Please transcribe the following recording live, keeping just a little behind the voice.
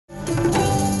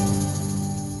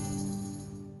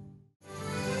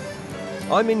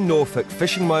I'm in Norfolk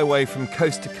fishing my way from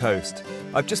coast to coast.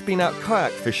 I've just been out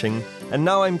kayak fishing and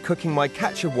now I'm cooking my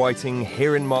catch of whiting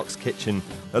here in Mark's kitchen,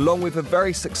 along with a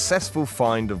very successful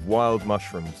find of wild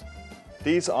mushrooms.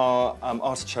 These are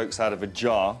artichokes out of a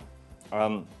jar.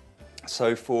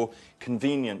 So for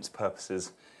convenience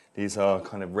purposes, these are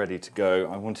kind of ready to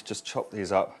go. I want to just chop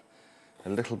these up a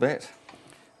little bit.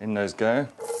 In those go.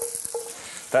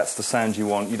 That's the sound you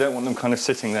want. You don't want them kind of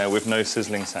sitting there with no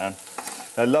sizzling sound.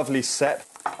 They're lovely set.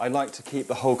 I like to keep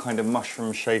the whole kind of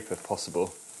mushroom shape if possible.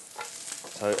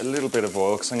 So a little bit of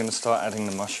oil, because I'm going to start adding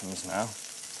the mushrooms now.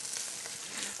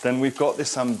 Then we've got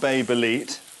this bay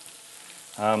bolete.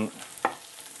 In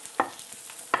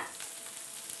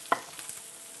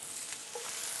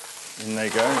they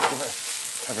go. Give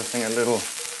everything a little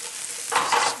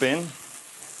spin.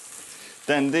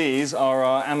 Then these are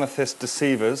our amethyst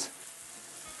deceivers,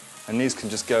 and these can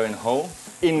just go in whole.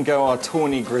 In go our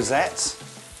tawny grisettes,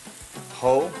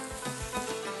 whole.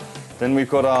 Then we've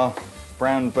got our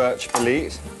brown birch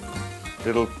bolete,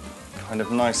 little kind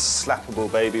of nice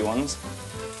slappable baby ones.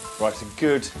 Right, a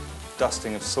good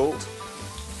dusting of salt,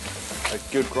 a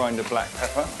good grind of black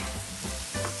pepper.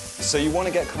 So you want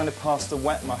to get kind of past the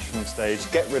wet mushroom stage,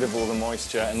 get rid of all the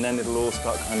moisture, and then it'll all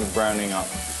start kind of browning up.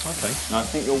 Okay. Now I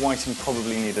think your whiting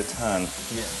probably need a turn.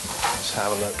 Yeah. Let's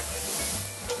have a look.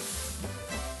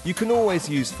 You can always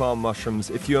use farm mushrooms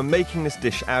if you are making this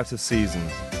dish out of season.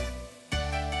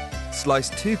 Slice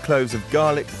 2 cloves of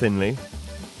garlic thinly.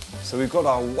 So we've got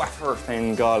our wafer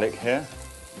thin garlic here.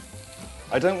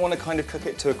 I don't want to kind of cook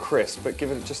it to a crisp, but give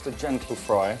it just a gentle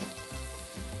fry.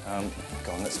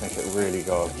 Go on, let's make it really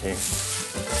garlicky.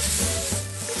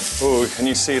 Oh, can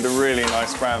you see the really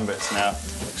nice brown bits now?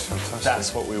 Looks fantastic.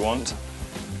 That's what we want.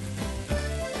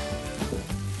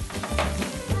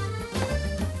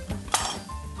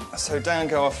 So down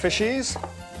go our fishies.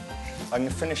 I'm going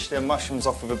to finish the mushrooms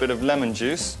off with a bit of lemon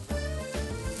juice.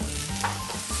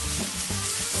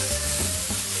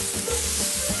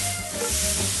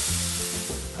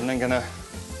 And then going to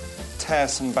tear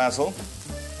some basil.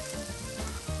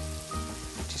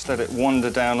 Just let it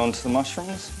wander down onto the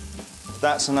mushrooms.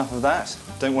 That's enough of that.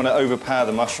 Don't want to overpower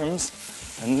the mushrooms.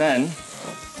 And then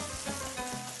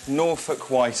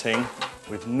Norfolk Whiting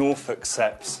with Norfolk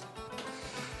Seps.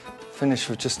 Finish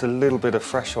with just a little bit of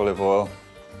fresh olive oil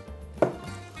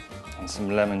and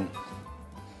some lemon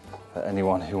for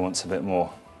anyone who wants a bit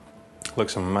more.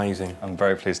 Looks amazing. I'm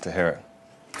very pleased to hear it.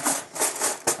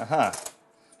 Aha!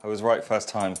 I was right first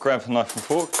time. Grab a knife and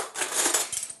fork.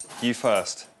 You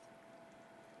first.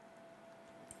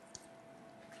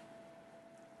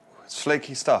 It's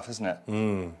flaky stuff, isn't it?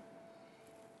 Mmm.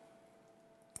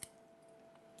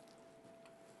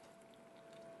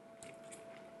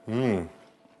 Mmm.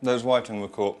 Those whiting were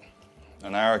caught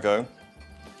an hour ago.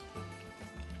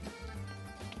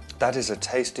 That is a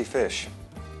tasty fish.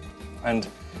 And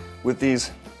with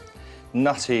these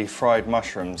nutty fried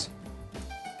mushrooms,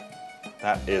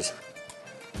 that is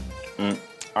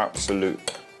absolute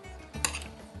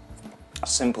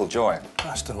simple joy.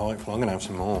 That's delightful. I'm going to have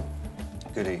some more.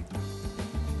 Goody.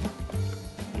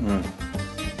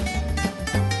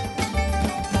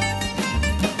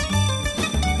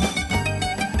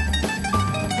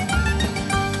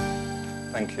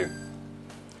 Thank you.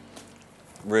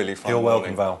 Really fun. You're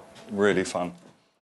welcome, morning. Val. Really fun.